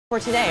For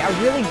today,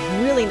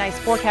 a really nice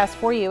forecast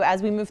for you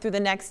as we move through the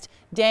next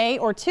day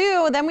or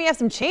two. Then we have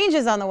some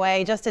changes on the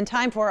way just in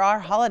time for our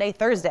holiday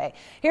Thursday.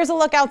 Here's a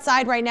look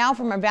outside right now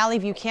from our Valley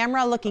View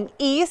camera looking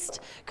east.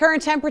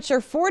 Current temperature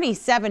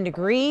 47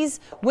 degrees,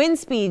 wind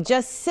speed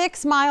just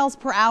 6 miles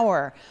per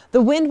hour.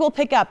 The wind will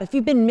pick up. If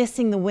you've been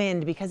missing the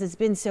wind because it's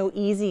been so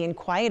easy and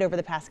quiet over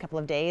the past couple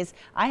of days,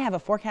 I have a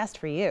forecast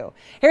for you.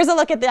 Here's a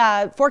look at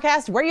the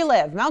forecast where you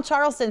live. Mount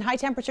Charleston, high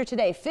temperature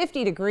today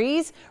 50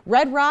 degrees.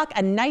 Red Rock,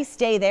 a nice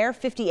day there.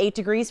 58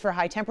 degrees for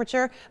high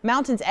temperature.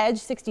 Mountains Edge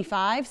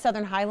 65,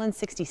 Southern Highlands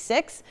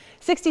 66.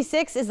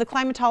 66 is the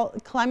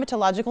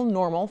climatological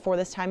normal for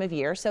this time of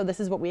year, so this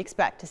is what we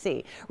expect to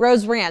see.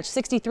 Rose Ranch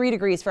 63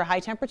 degrees for high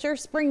temperature.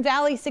 Spring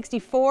Valley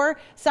 64,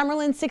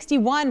 Summerlin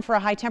 61 for a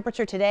high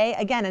temperature today.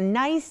 Again, a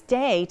nice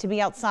day to be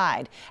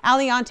outside.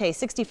 Aliante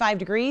 65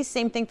 degrees,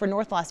 same thing for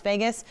North Las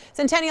Vegas.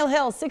 Centennial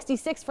Hills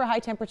 66 for high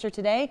temperature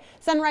today.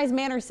 Sunrise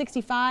Manor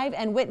 65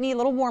 and Whitney a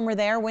little warmer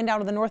there. Wind out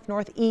of the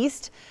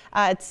northeast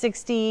at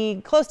 60.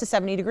 Close to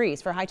 70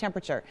 degrees for high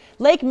temperature.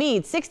 Lake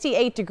Mead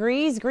 68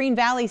 degrees, Green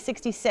Valley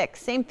 66.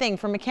 Same thing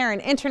for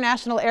McCarran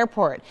International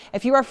Airport.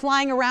 If you are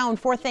flying around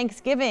for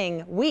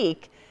Thanksgiving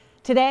week,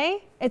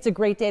 today it's a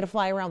great day to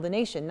fly around the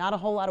nation. Not a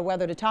whole lot of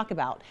weather to talk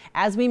about.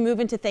 As we move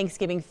into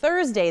Thanksgiving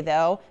Thursday,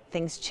 though,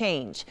 things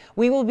change.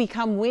 We will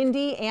become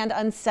windy and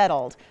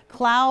unsettled.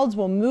 Clouds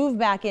will move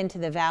back into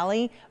the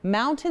valley.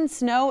 Mountain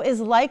snow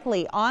is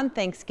likely on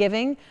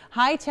Thanksgiving.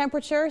 High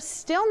temperature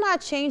still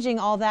not changing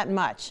all that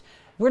much.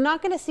 We're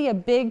not going to see a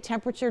big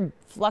temperature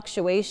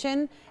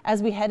fluctuation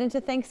as we head into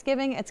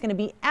Thanksgiving. It's going to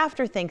be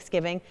after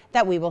Thanksgiving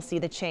that we will see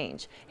the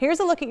change.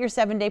 Here's a look at your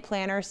 7-day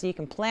planner so you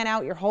can plan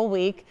out your whole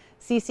week.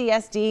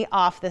 CCSD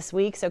off this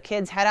week, so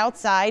kids head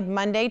outside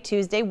Monday,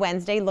 Tuesday,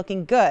 Wednesday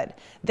looking good.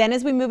 Then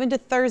as we move into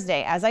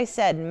Thursday, as I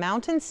said,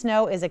 mountain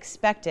snow is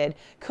expected.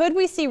 Could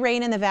we see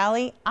rain in the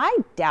valley? I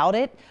doubt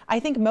it. I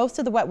think most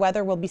of the wet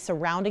weather will be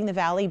surrounding the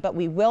valley, but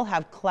we will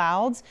have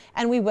clouds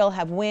and we will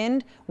have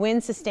wind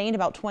sustained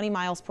about 20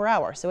 miles per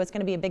hour. So it's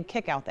going to be a big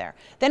kick out there.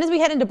 Then as we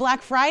head into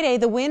Black Friday,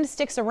 the wind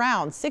sticks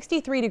around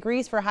 63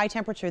 degrees for high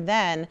temperature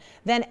then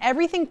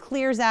everything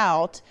clears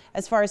out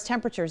as far as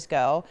temperatures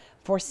go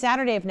for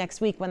Saturday of next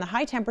week when the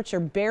high temperature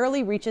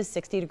barely reaches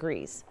 60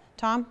 degrees.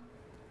 Tom?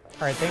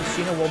 All right, thanks,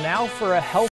 Gina. Well, now for a health